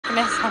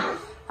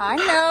I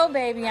know,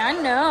 baby, I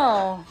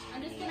know.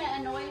 I'm just gonna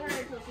annoy her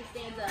until she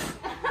stands up.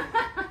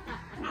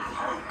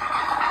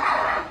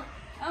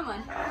 Come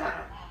on.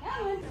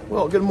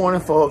 Well, good morning,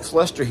 folks.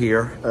 Lester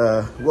here.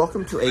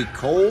 Welcome to a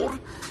cold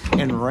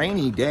and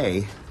rainy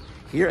day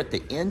here at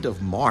the end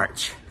of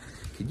March.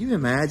 Can you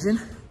imagine?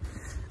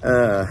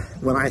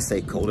 When I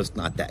say cold, it's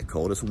not that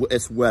cold.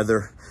 It's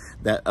weather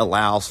that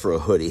allows for a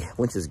hoodie,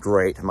 which is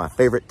great. My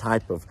favorite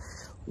type of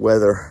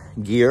weather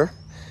gear.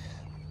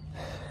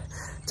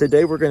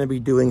 Today we're going to be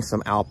doing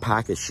some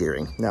alpaca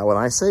shearing. Now, when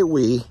I say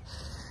we,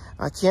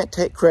 I can't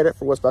take credit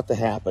for what's about to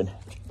happen.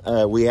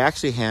 We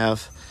actually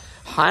have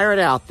hired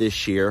out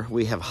this year.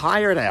 We have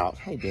hired out.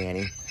 Hey,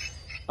 Danny.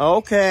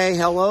 Okay,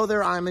 hello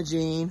there,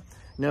 Imogene.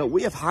 No,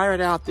 we have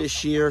hired out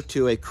this year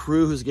to a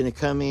crew who's going to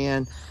come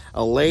in,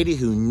 a lady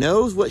who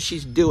knows what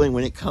she's doing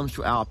when it comes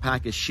to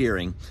alpaca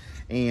shearing.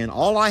 And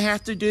all I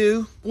have to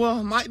do,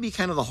 well, it might be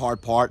kind of the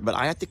hard part, but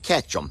I have to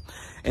catch them.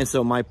 And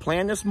so my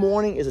plan this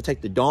morning is to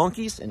take the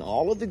donkeys and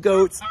all of the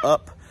goats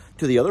up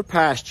to the other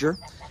pasture,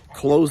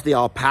 close the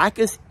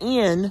alpacas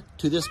in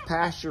to this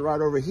pasture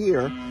right over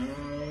here.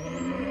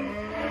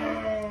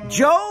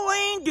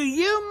 Jolene, do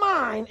you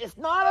mind? It's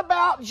not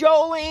about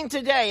Jolene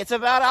today. It's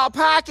about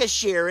alpaca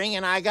shearing,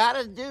 and I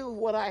got to do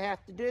what I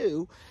have to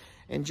do.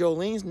 And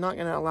Jolene's not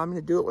going to allow me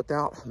to do it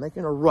without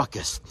making a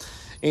ruckus.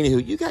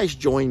 Anywho, you guys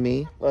join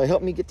me.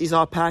 Help me get these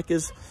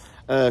alpacas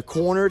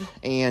cornered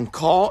and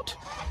caught.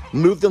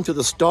 Move them to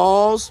the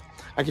stalls.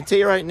 I can tell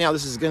you right now,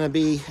 this is going to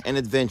be an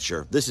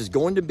adventure. This is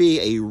going to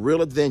be a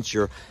real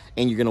adventure,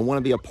 and you're going to want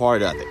to be a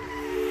part of it.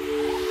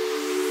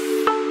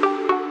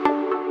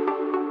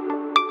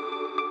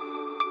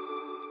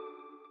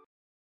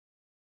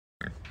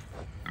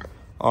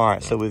 All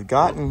right, so we've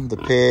gotten the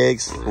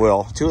pigs,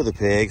 well, 2 of the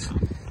pigs.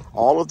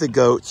 All of the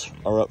goats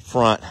are up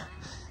front.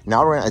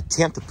 Now we're going to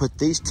attempt to put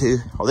these 2.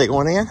 Are they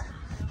going in?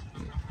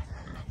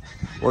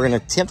 We're going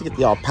to attempt to get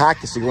the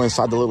alpacas to go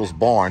inside the little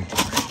barn.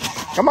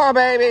 Come on,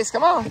 babies,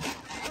 come on.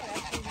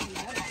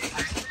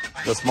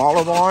 The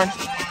smaller barn?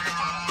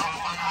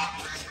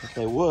 If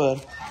they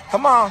would.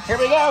 Come on, here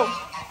we go.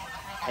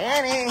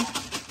 Annie.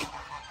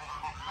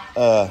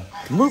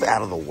 Move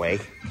out of the way.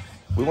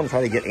 We want to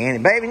try to get Annie.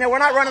 Baby, no, we're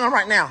not running them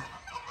right now.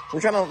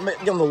 We're trying to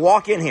get them to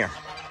walk in here.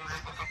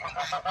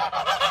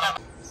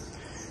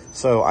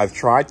 So I've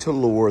tried to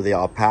lure the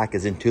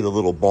alpacas into the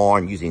little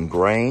barn using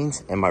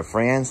grains. And my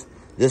friends,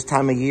 this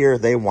time of year,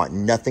 they want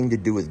nothing to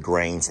do with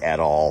grains at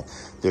all.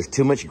 There's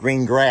too much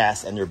green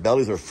grass and their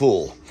bellies are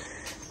full.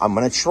 I'm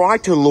going to try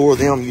to lure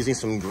them using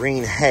some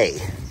green hay.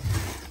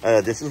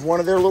 This is one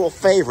of their little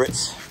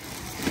favorites.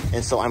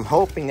 And so I'm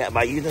hoping that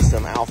by using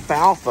some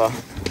alfalfa,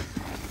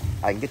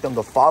 I can get them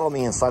to follow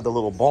me inside the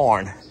little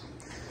barn.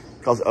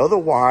 Because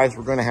otherwise,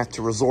 we're going to have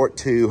to resort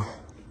to,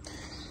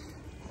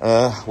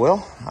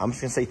 well, I'm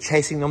just going to say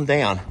chasing them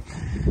down.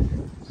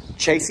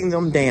 Chasing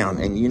them down.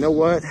 And you know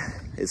what?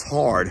 It's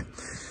hard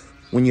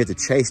when you have to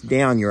chase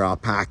down your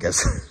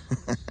alpacas.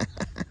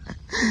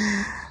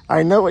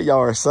 I know what y'all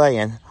are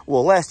saying.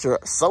 Well, Lester,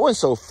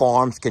 so-and-so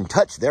farms can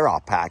touch their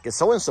alpacas.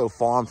 So-and-so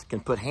farms can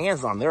put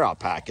hands on their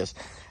alpacas.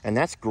 And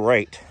that's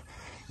great.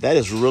 That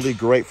is really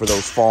great for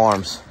those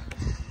farms.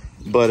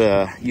 But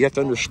you have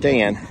to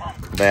understand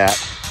that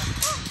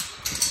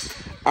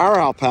our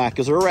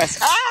alpacas are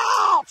arrested.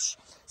 Ouch!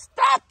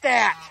 Stop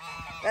that!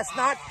 That's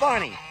not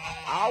funny.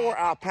 Our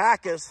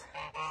alpacas,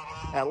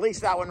 at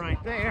least that one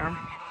right there,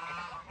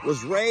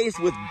 was raised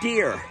with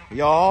deer,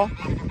 y'all.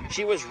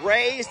 She was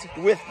raised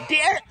with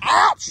deer.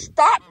 Ouch!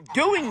 Stop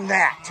doing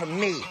that to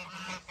me.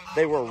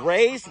 They were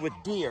raised with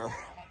deer.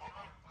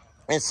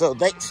 And so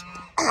they,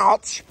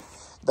 ouch,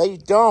 they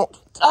don't.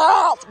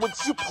 Ouch! Would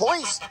you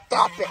please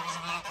stop it?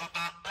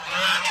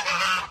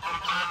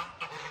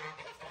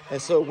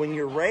 And so when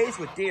you're raised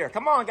with deer,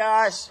 come on,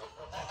 guys.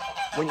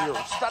 When you're,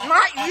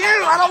 not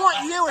you, I don't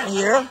want you in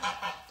here.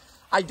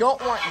 I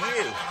don't want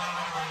you.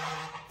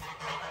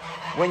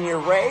 When you're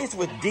raised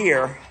with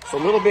deer, it's a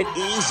little bit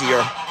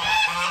easier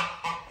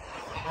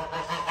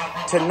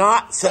to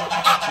not,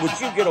 would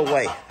you get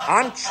away?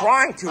 I'm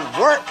trying to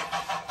work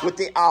with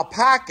the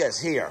alpacas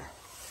here.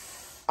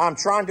 I'm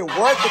trying to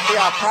work with the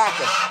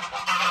alpacas.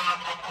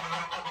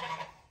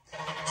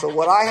 So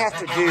what I have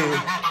to do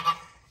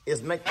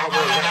is make my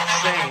little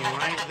chain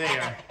right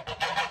there.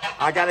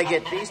 I got to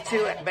get these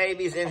 2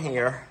 babies in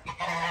here.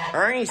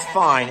 Ernie's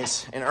fine,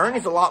 and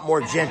Ernie's a lot more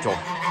gentle.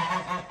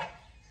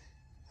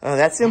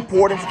 That's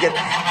important to get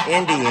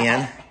Indy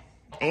in.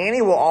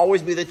 Annie will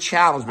always be the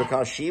challenge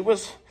because she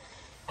was,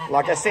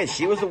 like I said,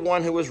 she was the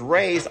one who was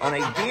raised on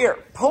a deer.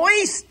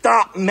 Please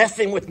stop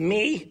messing with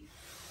me.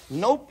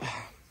 Nope.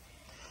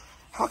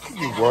 How can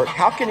you work?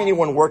 How can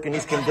anyone work in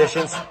these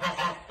conditions?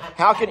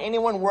 How can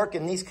anyone work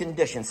in these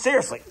conditions?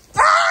 Seriously.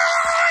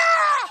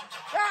 Ah!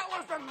 That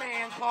was the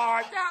man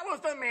part. That was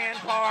the man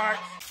part.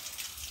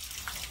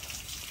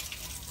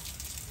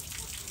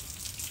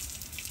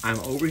 I'm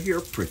over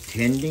here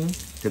pretending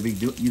to be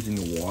using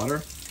the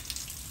water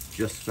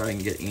just so I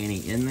can get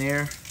Annie in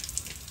there.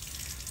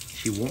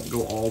 She won't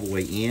go all the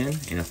way in,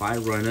 and if I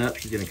run up,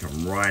 she's gonna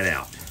come right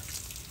out.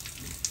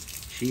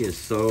 She is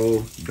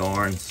so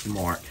darn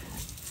smart.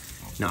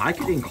 Now, I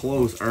could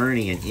enclose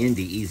Ernie and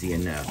Indy easy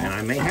enough, and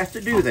I may have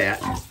to do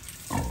that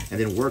and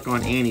then work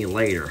on Annie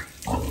later.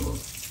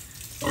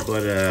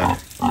 But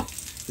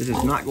this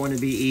is not going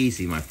to be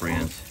easy, my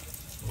friends.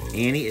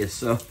 Annie is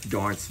so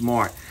darn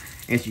smart,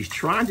 and she's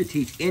trying to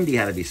teach Indy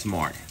how to be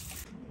smart.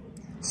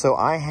 So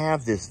I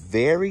have this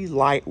very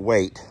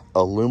lightweight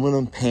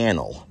aluminum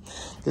panel.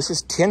 This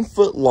is 10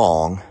 foot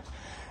long.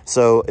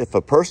 So if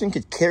a person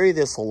could carry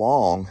this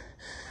along,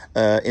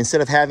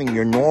 instead of having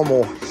your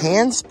normal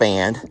hand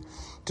span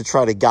to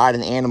try to guide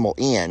an animal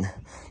in,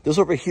 this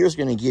over here is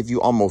going to give you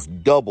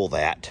almost double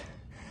that.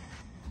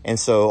 And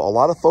so a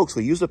lot of folks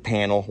will use a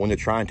panel when they're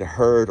trying to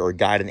herd or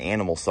guide an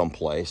animal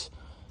someplace.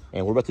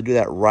 And we're about to do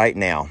that right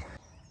now.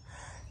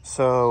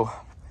 So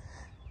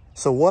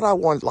what I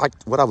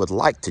would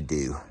like to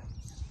do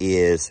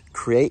is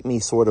create me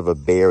sort of a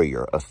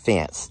barrier, a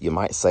fence, you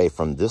might say,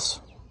 from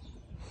this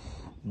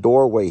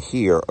doorway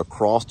here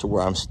across to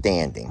where I'm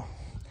standing.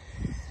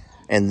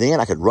 And then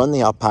I could run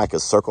the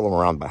alpacas, circle them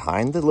around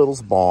behind the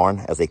little's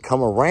barn. As they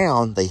come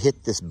around, they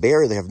hit this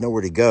barrier, they have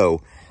nowhere to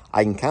go.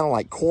 I can kind of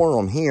like corner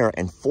them here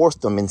and force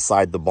them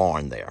inside the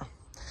barn there.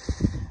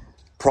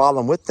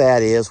 Problem with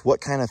that is, what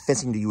kind of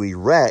fencing do you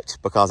erect?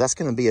 Because that's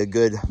going to be a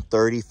good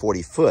 30,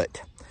 40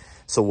 foot.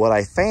 So what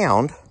I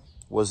found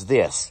was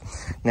this.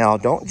 Now,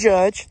 don't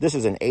judge. This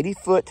is an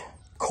 80-foot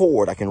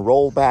cord I can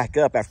roll back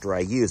up after I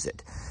use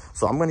it.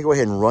 So I'm going to go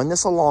ahead and run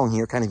this along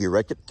here, kind of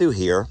erect it through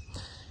here,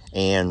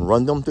 and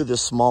run them through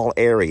this small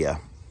area.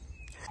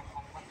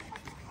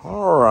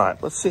 All right,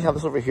 let's see how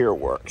this over here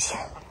works.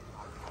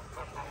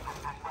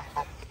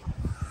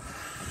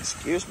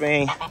 Excuse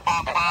me.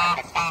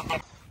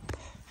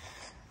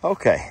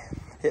 Okay,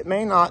 it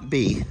may not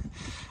be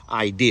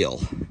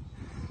ideal,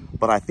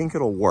 but I think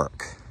it'll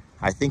work.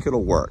 I think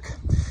it'll work.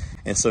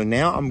 And so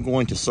now I'm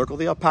going to circle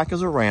the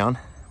alpacas around.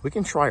 We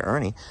can try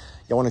Ernie.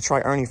 Y'all want to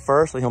try Ernie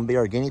first, let him be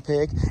our guinea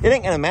pig? It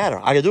ain't gonna matter.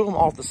 I can do them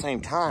all at the same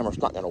time or it's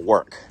not gonna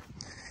work.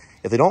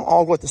 If they don't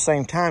all go at the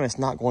same time, it's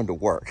not going to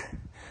work.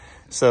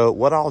 So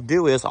what I'll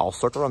do is I'll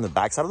circle around the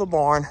backside of the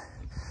barn,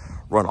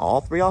 run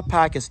all 3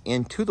 alpacas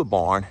into the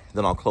barn,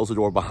 then I'll close the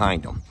door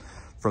behind them.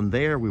 From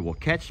there, we will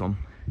catch them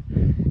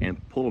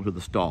and pull them to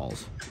the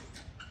stalls.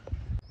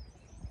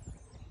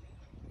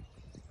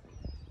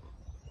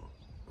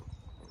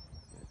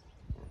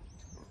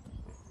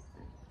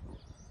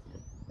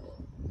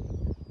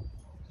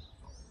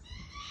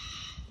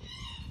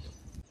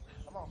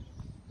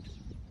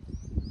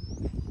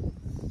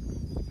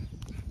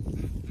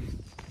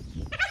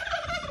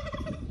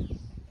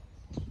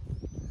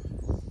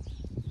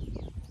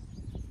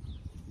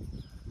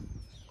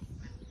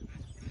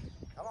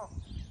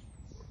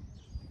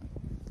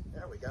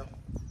 There we go.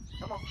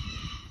 Come on.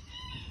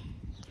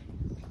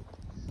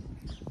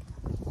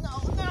 No,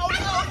 no, no,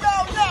 no,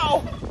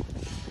 no!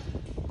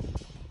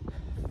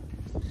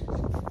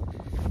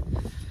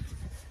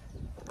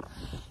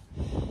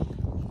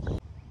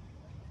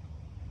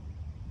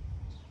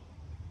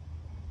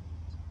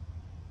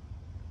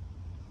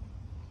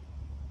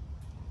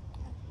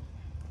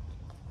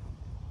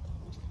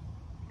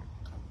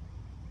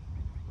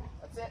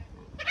 That's it.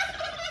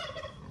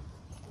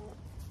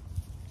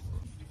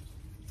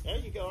 There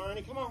you go,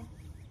 Ernie. Come on.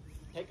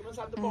 Take him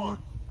inside the barn.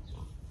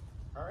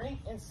 Ernie,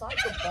 inside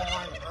the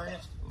barn,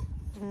 Ernest.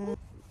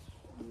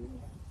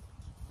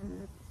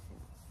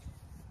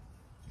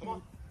 Come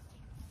on.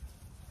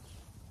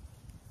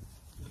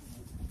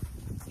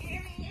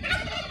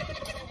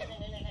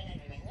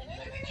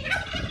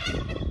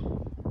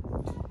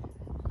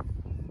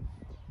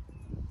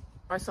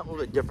 Try something a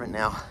little bit different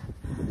now.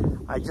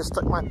 I just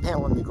stuck my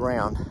panel in the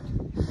ground.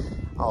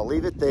 I'll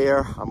leave it there.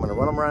 I'm going to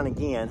run them around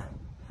again.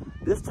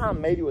 This time,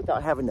 maybe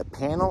without having the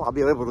panel, I'll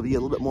be able to be a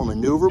little bit more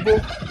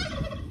maneuverable.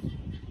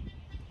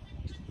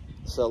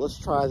 So let's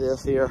try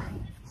this here.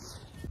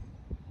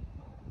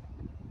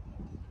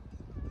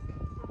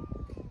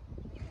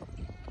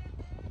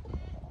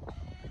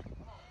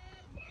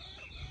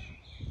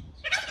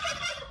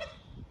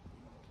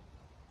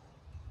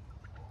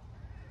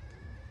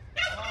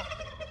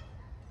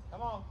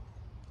 Come on.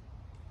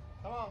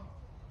 Come on.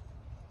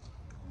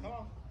 Come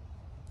on.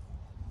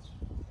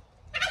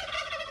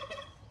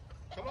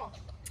 Come on.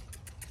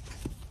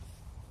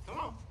 Come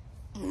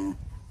on.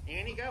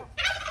 Annie, go.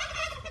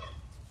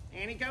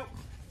 Annie, go.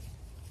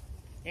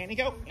 Annie,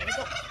 go. Annie,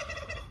 go.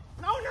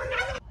 No, no,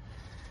 no.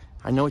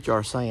 I know what you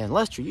are saying.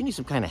 Lester, you need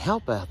some kind of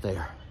help out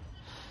there.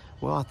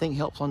 Well, I think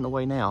help's on the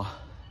way now.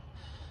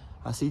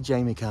 I see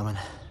Jamie coming.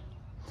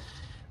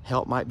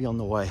 Help might be on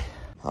the way.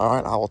 All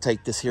right, I will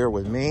take this here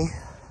with me.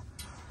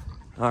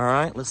 All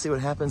right, let's see what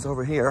happens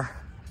over here.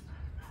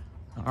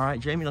 All right,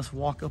 Jamie, let's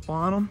walk up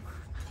on them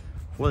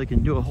where they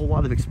can do a whole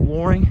lot of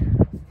exploring.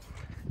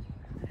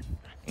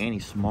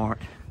 Annie's smart.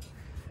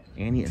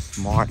 Annie is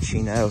smart,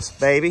 she knows.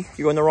 Baby,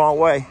 you're going the wrong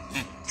way.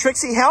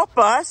 Trixie, help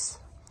us.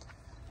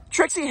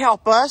 Trixie,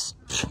 help us.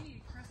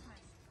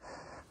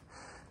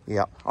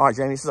 Yep. All right,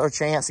 Jamie, this is our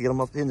chance to get them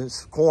up in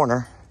this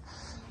corner.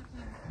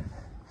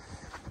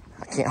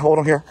 I can't hold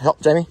them here.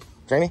 Help, Jamie.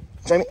 Jamie,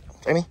 Jamie.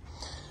 Jamie.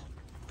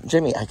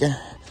 Jamie, I can.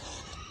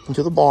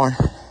 Into the barn.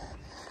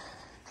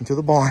 Into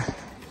the barn.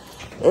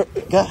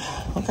 Okay.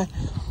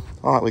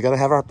 All right, we got to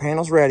have our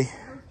panels ready.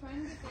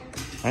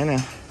 I know.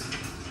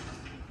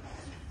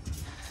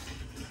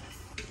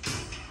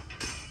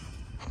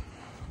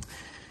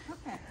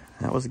 Okay.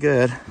 That was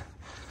good.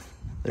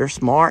 They're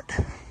smart.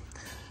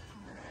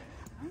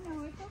 I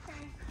know, it's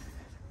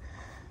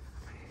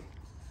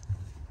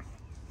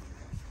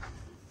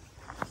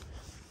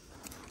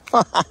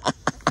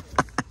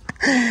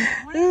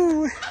okay.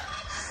 Ooh.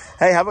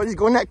 Hey, how about you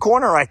go in that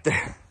corner right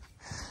there?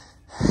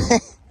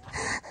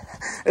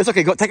 It's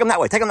okay. Go take them that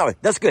way. Take them that way.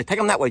 That's good. Take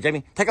them that way,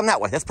 Jamie. Take them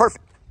that way. That's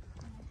perfect.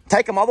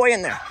 Take them all the way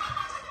in there.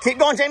 Keep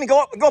going, Jamie.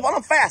 Go up on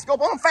them fast. Go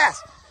up on them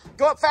fast.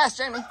 Go up fast,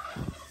 Jamie.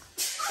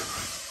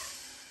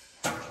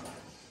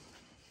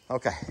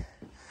 Okay.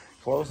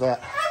 Close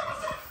that.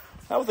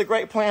 That was a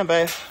great plan,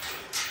 babe.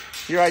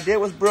 Your idea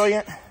was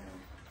brilliant.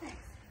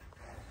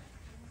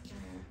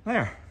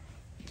 There.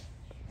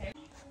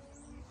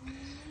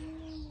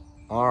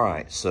 All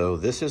right, so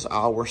this is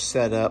our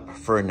setup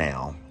for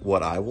now.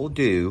 What I will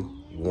do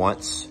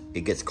once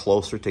it gets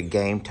closer to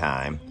game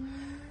time,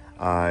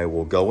 I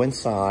will go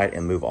inside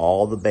and move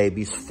all the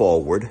babies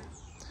forward.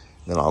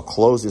 Then I'll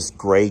close this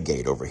gray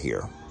gate over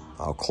here.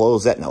 I'll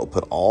close that and I'll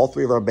put all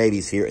 3 of our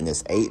babies here in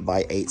this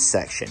 8x8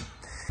 section.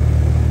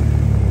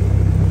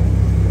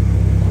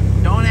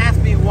 Don't ask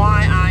me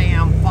why I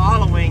am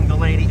following the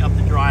lady up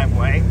the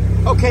driveway.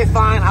 Okay,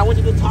 fine, I went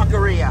to the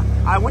taqueria.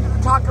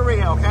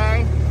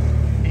 Okay?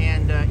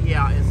 And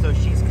yeah, and so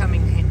she's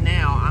coming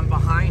now. I'm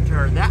behind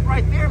her. That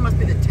right there must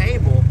be the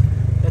table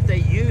that they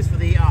use for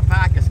the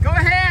alpacas. Go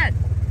ahead.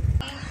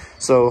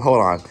 So hold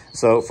on.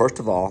 So first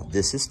of all,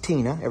 this is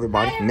Tina,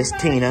 everybody. Miss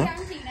Tina.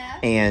 I'm Tina.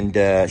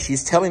 And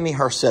she's telling me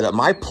her setup.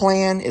 My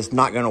plan is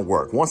not going to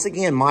work. Once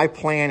again, my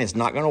plan is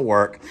not going to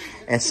work.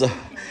 And so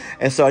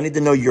I need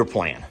to know your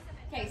plan.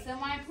 Okay, so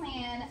my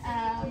plan,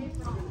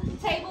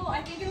 table,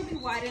 I think it'll be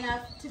wide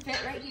enough to fit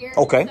right here.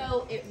 Okay.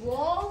 So it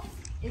rolls.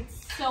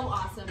 It's so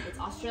awesome. It's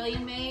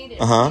Australian made.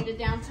 It's handed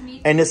down to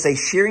me. And it's a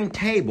shearing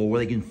table where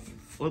they can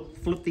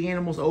flip the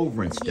animals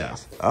over and stuff.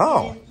 Yes.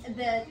 Oh. And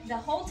the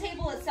whole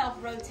table itself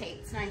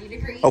rotates 90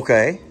 degrees.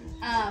 Okay.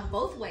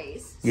 Both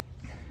ways. Yeah.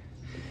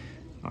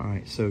 All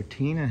right, so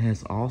Tina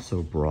has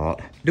also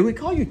brought, do we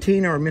call you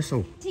Tina or Miss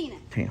O? Tina.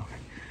 Tina.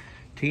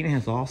 Tina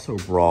has also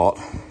brought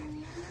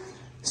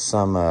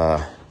some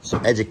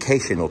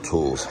educational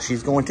tools.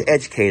 She's going to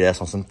educate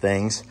us on some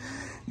things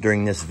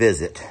during this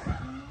visit.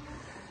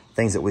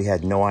 Things that we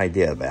had no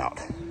idea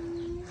about.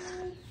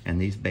 And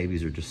these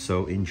babies are just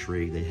so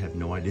intrigued. They have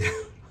no idea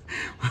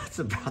what's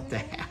about to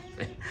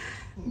happen.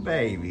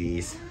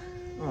 Babies.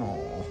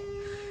 Oh.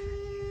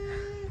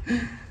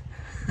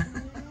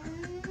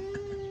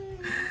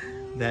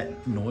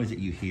 That noise that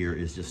you hear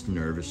is just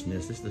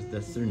nervousness.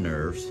 That's their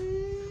nerves.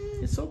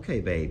 It's okay,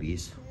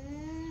 babies.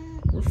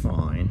 We're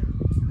fine.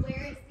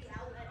 Where is the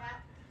outlet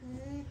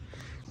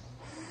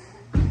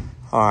at?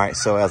 All right,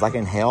 so as I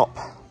can help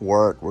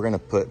work, we're gonna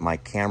put my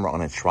camera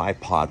on a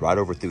tripod right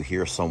over through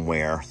here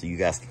somewhere so you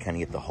guys can kind of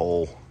get the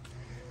whole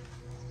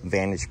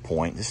vantage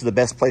point. This is the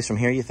best place from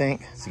here, you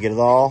think? To get it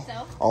all?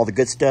 So. All the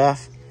good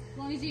stuff? As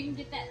long as you can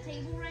get that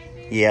table right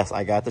there. Yes,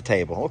 I got the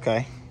table.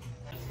 Okay.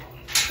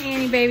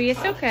 Annie, baby, it's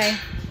okay.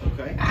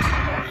 Okay.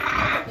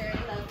 Very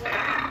lovely.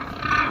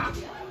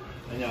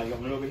 And now you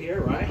want me over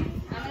here, right?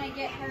 I'm going to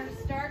get her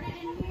started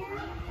in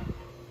here.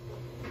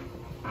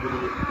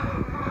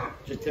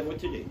 Just tell me what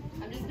to do.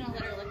 I'm just going to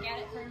let her look at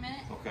it for a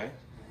minute. Okay.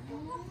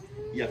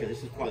 Yeah, because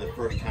this is probably the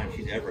first time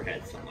she's ever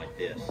had something like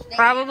this. They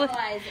Probably.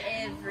 analyze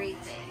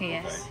everything.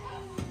 Yes.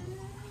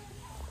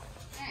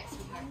 All right,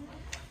 sweetheart.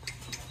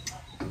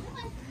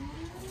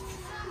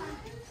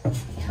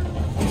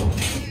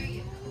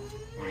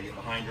 Want to get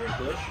behind her and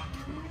push?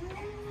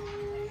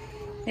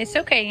 It's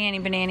okay, Annie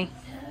Banani.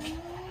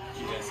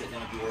 You guys sit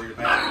down and be worried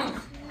about it.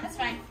 That's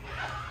fine.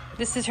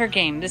 This is her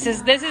game. This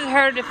is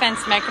her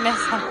defense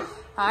mechanism.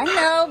 I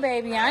know,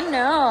 baby. I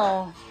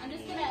know. I'm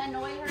just going to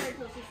annoy her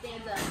until she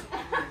stands up.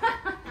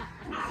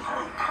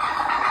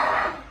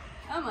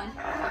 Come on.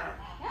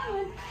 Come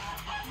on.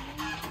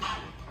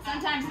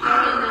 Sometimes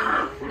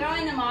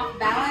throwing them off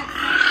balance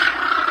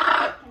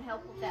can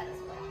help with that as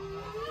well.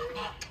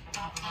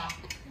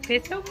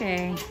 It's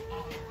okay.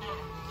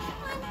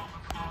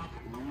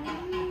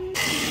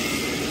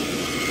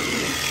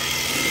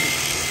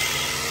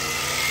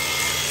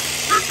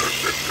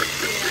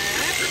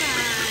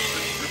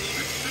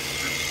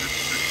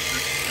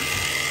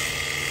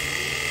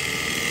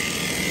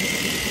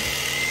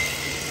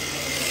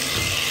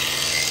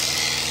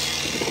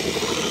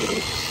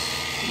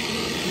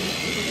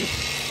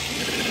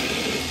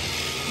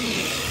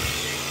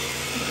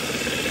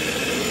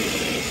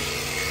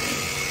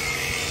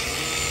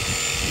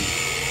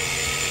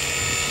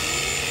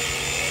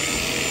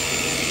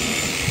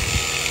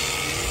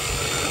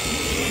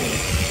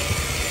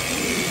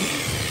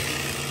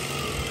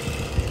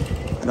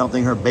 I don't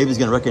think her baby's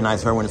going to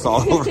recognize her when it's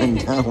all over and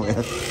done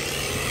with.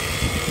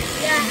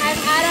 Yeah, I've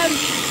had them,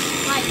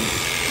 like,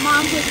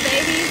 moms with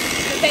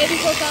babies.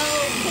 babies will go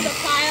to the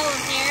pile of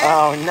hair.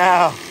 Oh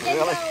no! And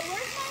Really? go,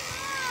 where's my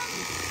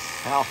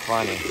How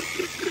funny!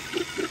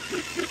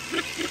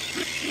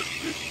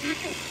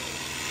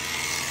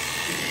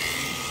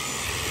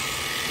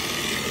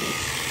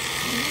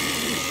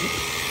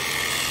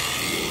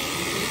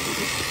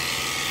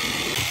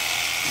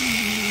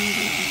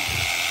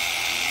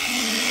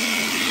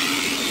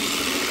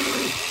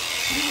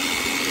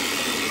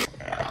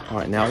 All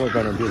right, now we're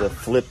going to do the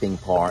flipping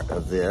part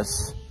of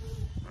this.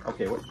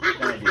 Okay, what are you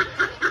going to do?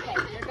 Okay,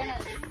 you're gonna.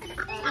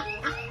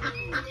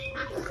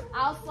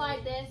 I'll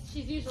slide this.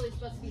 She's usually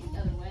supposed to be the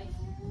other way.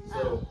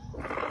 So,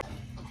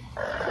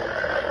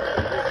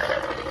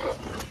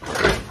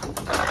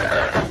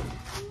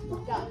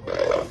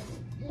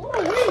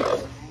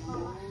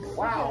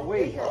 wow,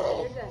 wait.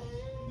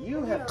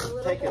 You have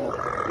taken a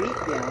beat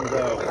down,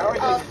 though. How are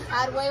you? Oh,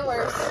 I'd way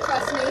worse.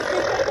 Trust me.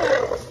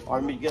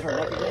 Are me to get her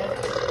neck again?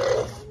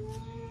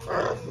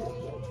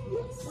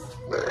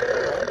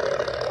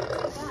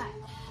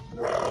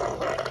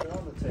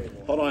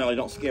 Hold on, Ellie,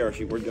 don't scare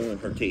her. We're doing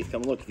her teeth.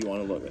 Come look if you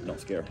want to look. Don't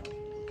scare her.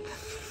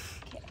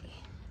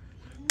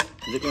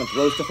 Is it going to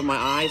throw stuff in my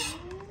eyes?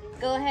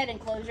 Go ahead and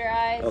close your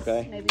eyes.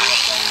 Okay. Maybe look down.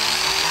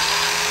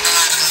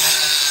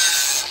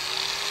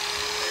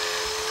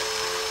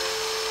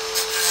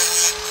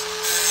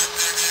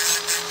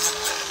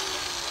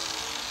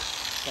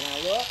 Can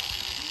I look?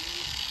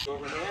 Go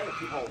over there and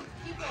keep holding.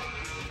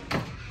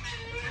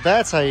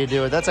 That's how you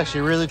do it. That's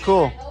actually really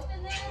cool.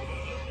 Open this.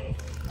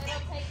 It'll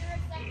take her a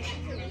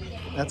second to read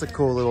it. That's a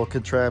cool little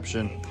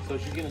contraption. So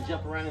she's going to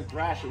jump around and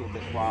thrash a little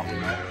bit probably,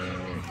 right?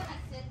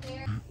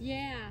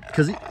 Yeah.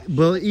 Because,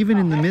 well, even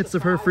in the midst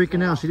of her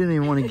freaking out, she didn't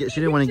even want to get.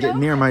 She didn't want to get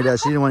near my dad.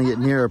 She didn't want to get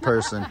near a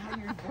person.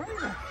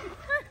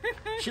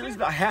 She was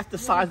about half the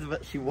size of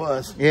it she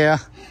was. Yeah.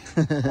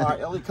 All right,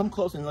 Ellie, come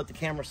close and let the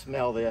camera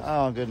smell this.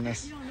 Oh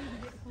goodness.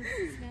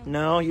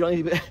 No, you don't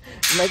need to be.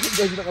 Make it,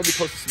 you don't want to be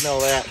close to smell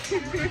that.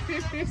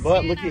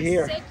 But looky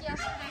here.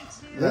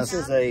 This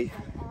is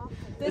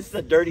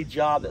a dirty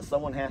job that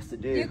someone has to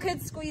do. You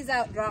could squeeze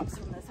out drops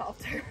from this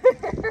halter.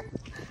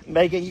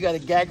 Megan, you got a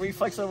gag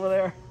reflex over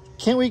there?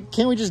 Can't we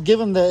just give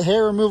them the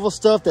hair removal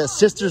stuff that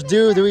sisters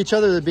do to each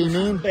other to be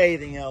mean? She's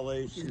bathing,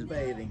 Ellie. She's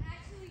bathing.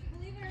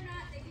 Believe it or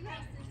not, they do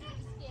have sensitive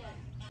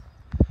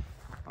skin.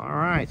 All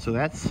right, so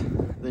that's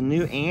the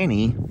new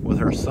Annie with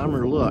her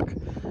summer look,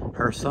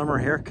 her summer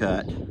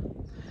haircut.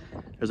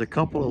 There's a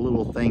couple of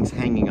little things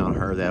hanging on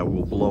her that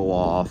will blow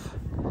off,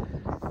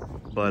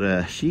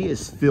 but she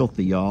is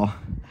filthy, y'all,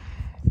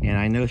 and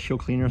I know she'll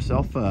clean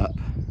herself up,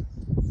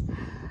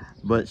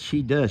 but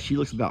she does. She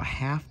looks about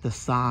half the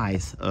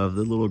size of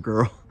the little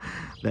girl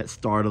that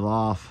started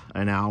off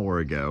an hour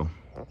ago.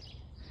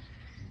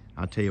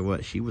 I'll tell you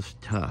what, she was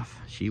tough.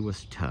 She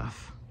was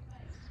tough.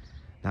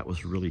 That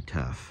was really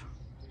tough.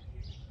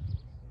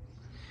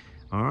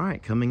 All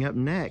right, coming up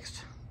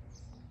next,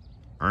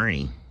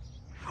 Ernie.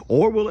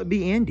 Or will it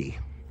be Indy?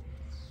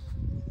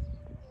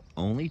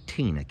 Only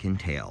Tina can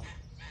tell.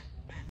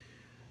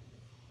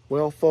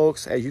 Well,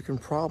 folks, as you can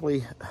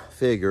probably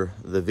figure,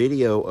 the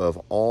video of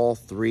all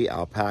 3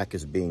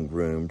 alpacas being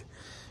groomed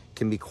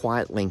can be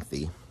quite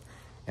lengthy.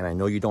 And I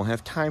know you don't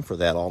have time for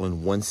that all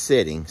in one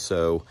sitting.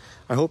 So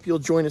I hope you'll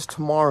join us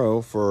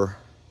tomorrow for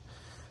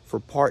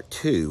part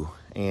 2.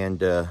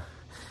 And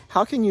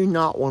how can you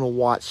not want to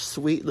watch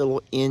sweet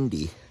little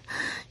Indy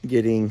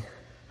getting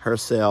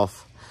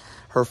herself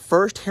her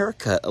first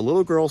haircut, a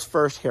little girl's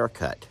first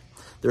haircut.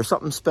 There's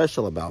something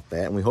special about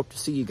that, and we hope to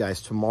see you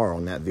guys tomorrow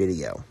in that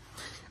video.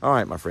 All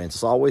right, my friends,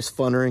 it's always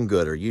funner and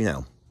gooder, you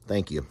know.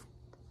 Thank you.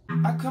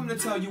 I come to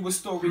tell you a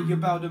story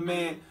about a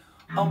man,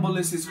 humble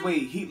is his way.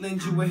 He'd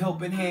lend you a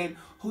helping hand,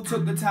 who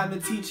took the time to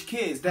teach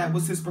kids, that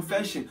was his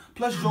profession.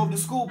 Plus drove the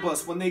school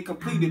bus when they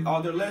completed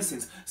all their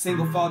lessons.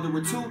 Single father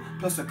or 2,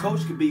 plus a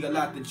coach could be a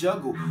lot to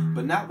juggle.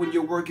 But not when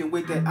you're working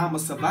with that I'm a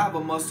survivor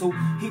muscle.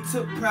 He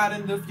took pride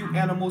in the few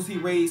animals he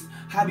raised.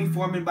 Hobby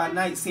farming by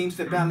night seems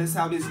to balance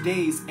out his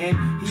days. And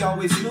he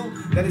always knew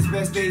that his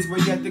best days were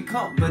yet to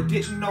come, but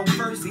didn't know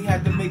first he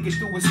had to make it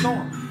through a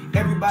storm.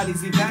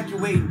 Everybody's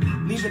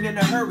evacuating, leaving in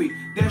a hurry.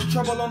 There's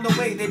trouble on the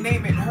way, they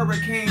name it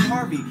Hurricane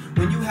Harvey.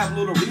 When you have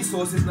little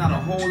resources, not a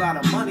whole lot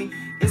of money,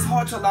 it's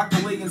hard to lock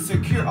away and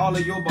secure all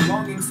of your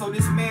belongings. So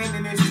this man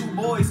and his 2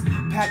 boys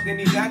packed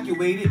and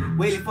evacuated,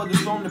 waited for the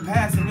storm to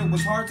pass, and it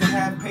was hard to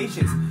have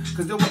patience,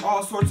 cause there were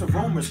all sorts of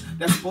rumors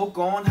that spoke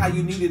on how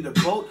you needed a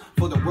boat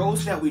for the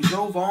roads that we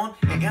drove on,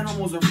 and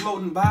animals are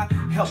floating by,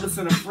 helpless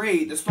and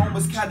afraid. The storm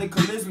was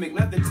cataclysmic,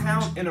 left the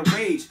town in a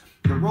rage.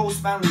 The roads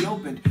finally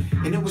opened,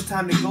 and it was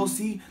time to go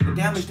see the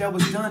damage that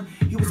was done.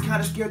 He was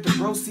kind of scared to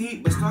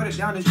proceed, but started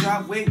down his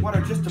driveway,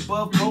 water just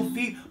above both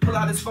feet. Pull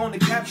out his phone to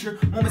capture.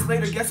 Moments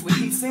later, guess what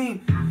he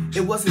seen?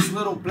 It was his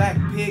little black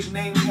pig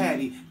named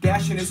Patty,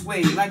 dashing his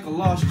way like a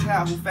lost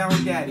child who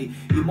found daddy.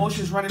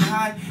 Emotions running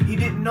high, he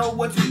didn't know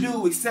what to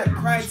do except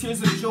cry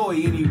tears of joy,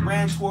 and he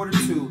ran toward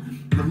her too.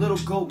 The little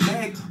goat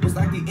Meg was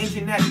like the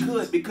engine that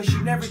could, because she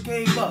never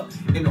gave up,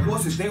 and the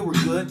horses, they were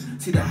good.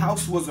 See, the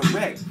house was a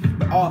wreck,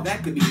 but all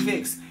that could be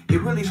fixed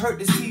It really hurt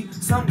to see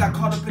some got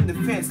caught up in the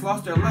fence,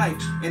 lost their life.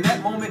 In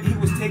that moment, he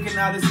was taken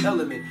out his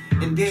element.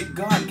 And then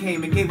God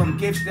came and gave him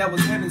gifts that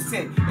was heaven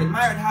sent.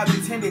 Admired how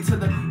he tended to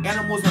the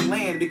animals on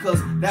land,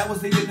 because that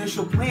was the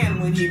initial plan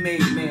when he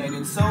made man.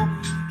 And so,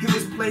 he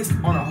was placed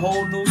on a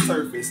whole new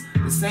surface.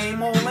 The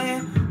same old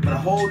land, but a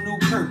whole new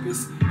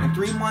purpose. And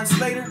 3 months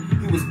later,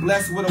 he was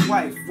blessed with a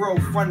wife,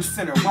 world front and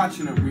center,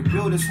 watching him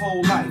rebuild his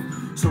whole life.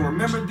 So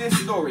remember this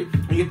story.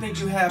 When you think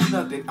you have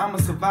nothing, I'm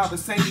a survivor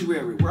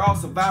sanctuary. We're all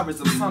survivors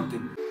of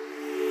something.